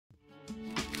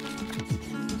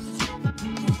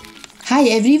Hi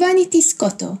everyone, it is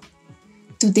Koto.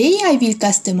 Today I will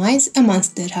customize a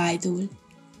monster high doll.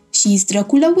 She is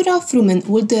Draculaura from an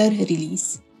older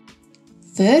release.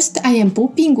 First I am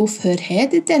popping off her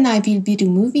head, then I will be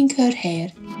removing her hair.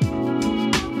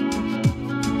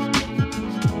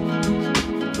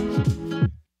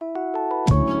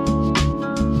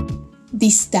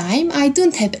 This time I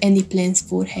don't have any plans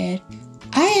for hair.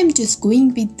 I am just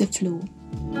going with the flow.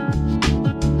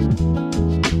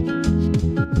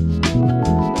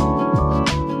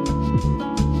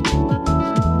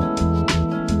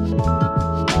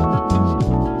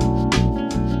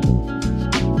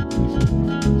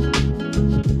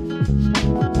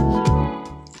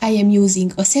 I am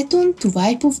using acetone to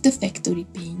wipe off the factory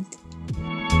paint.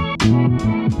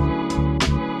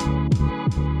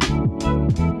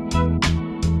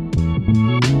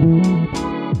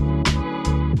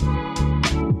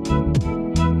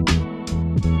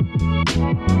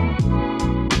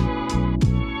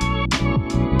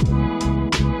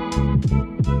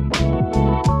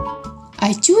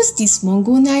 I choose this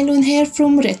mango nylon hair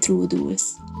from Retro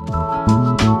Dolls.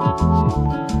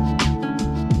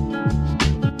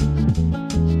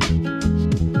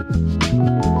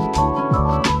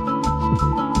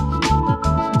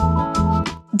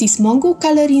 This mango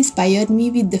color inspired me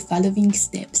with the following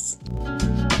steps.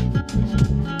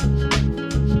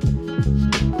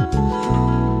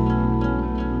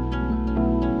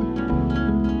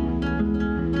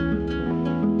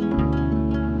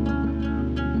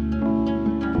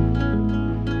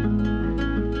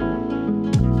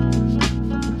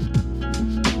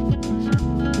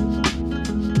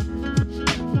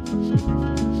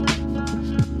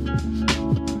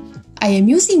 I am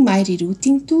using my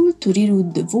rerouting tool to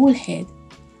reroute the whole head.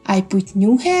 I put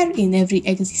new hair in every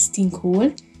existing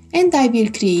hole and I will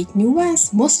create new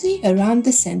ones mostly around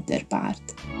the center part.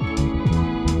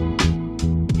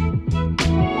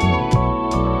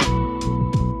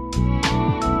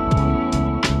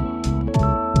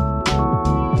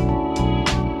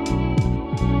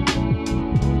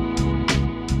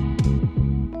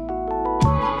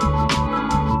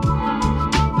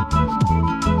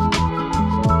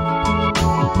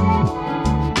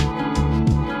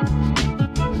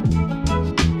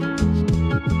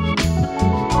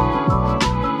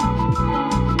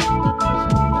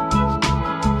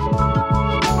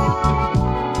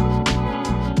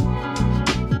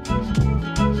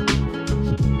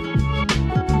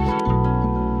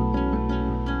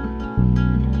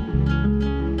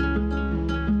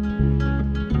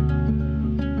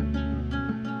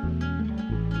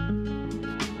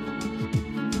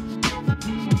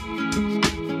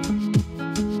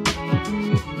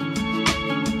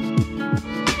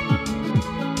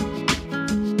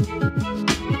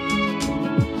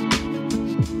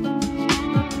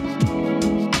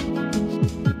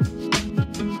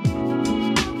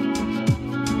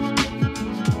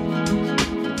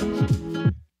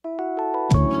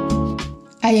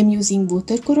 I am using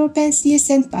watercolor pencils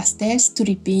and pastels to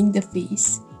repaint the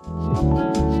face.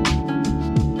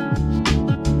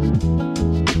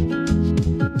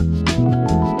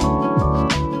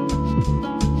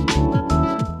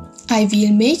 I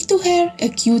will make to her a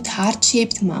cute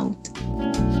heart-shaped mouth.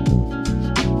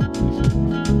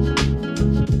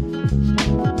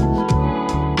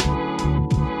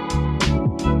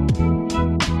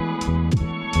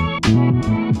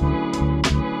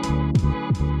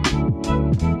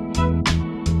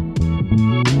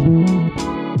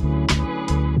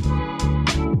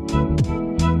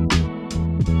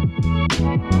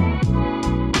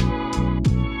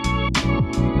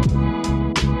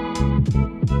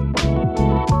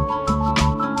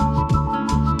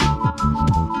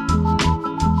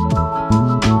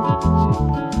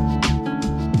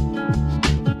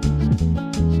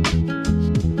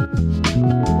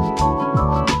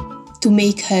 To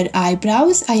make her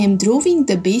eyebrows, I am drawing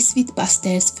the base with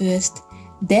pastels first.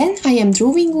 Then I am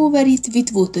drawing over it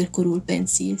with watercolor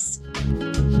pencils.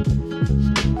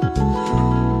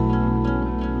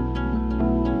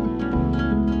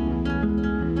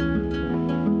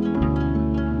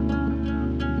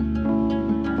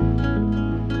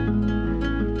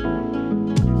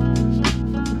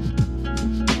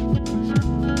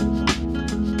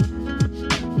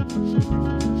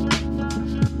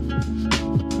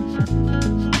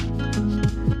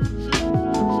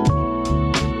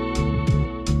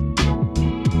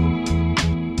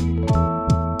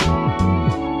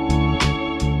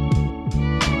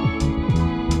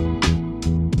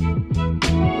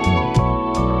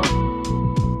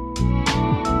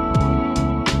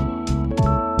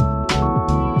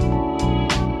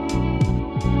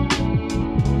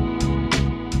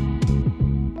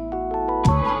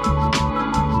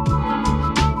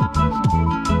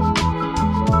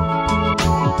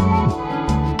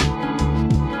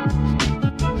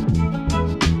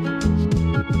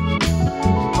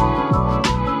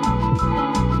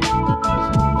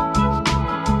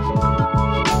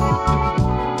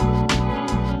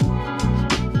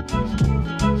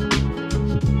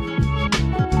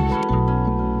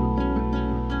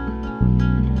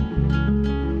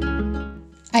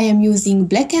 I am using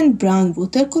black and brown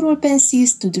watercolor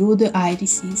pencils to draw the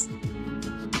irises.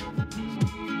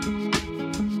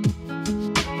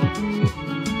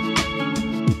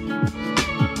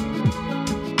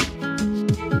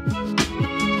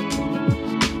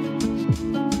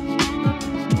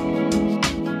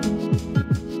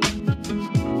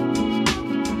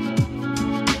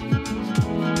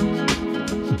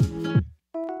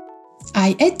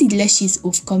 I added lashes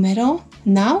off camera.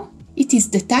 Now it is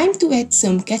the time to add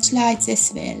some catchlights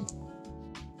as well.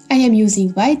 I am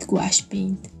using white gouache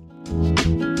paint.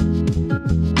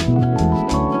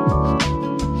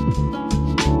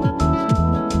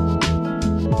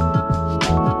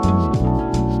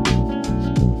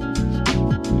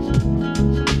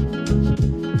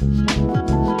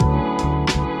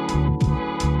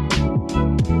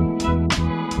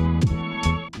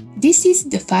 This is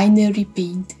the final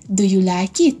repaint. Do you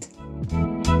like it?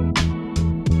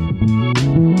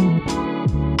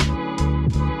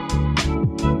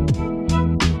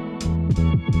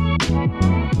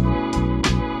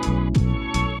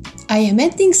 I am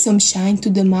adding some shine to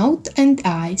the mouth and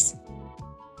eyes.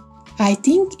 I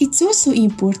think it's also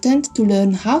important to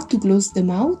learn how to gloss the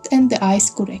mouth and the eyes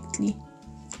correctly.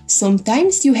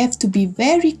 Sometimes you have to be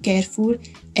very careful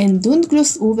and don't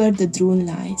gloss over the drawn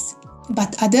lines.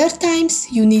 But other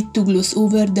times you need to gloss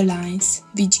over the lines,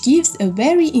 which gives a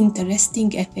very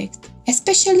interesting effect,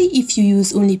 especially if you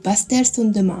use only pastels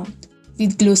on the mouth.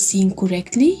 With glossing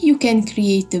correctly, you can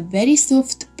create a very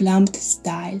soft, plumped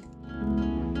style.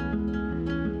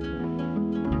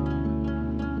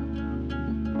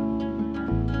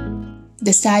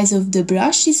 The size of the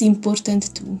brush is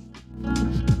important too.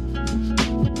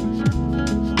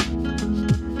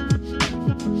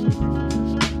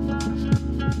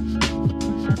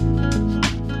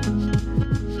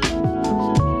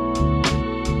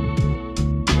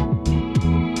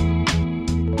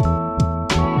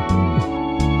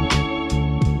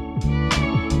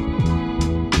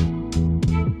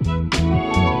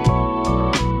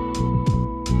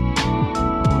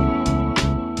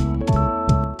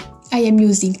 I am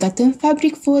using cotton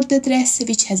fabric for the dress,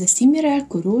 which has a similar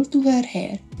curl to her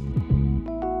hair.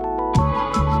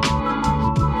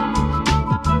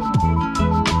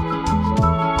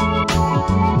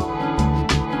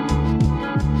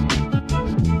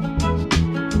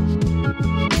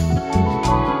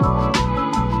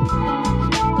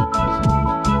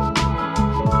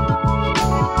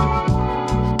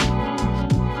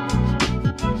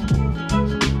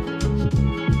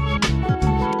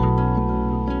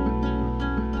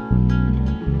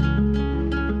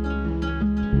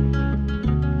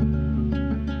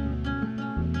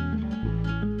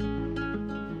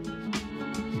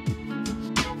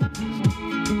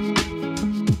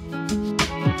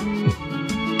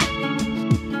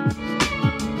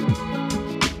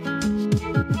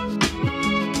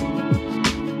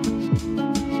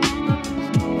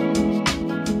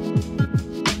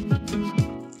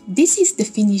 This is the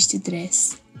finished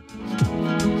dress.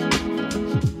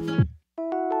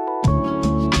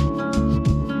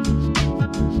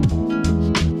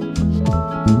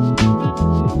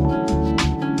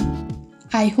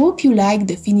 I hope you like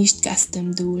the finished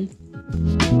custom doll.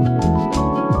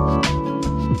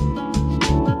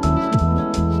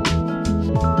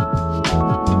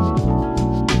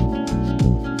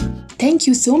 Thank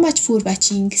you so much for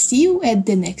watching. See you at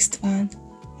the next one.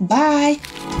 Bye!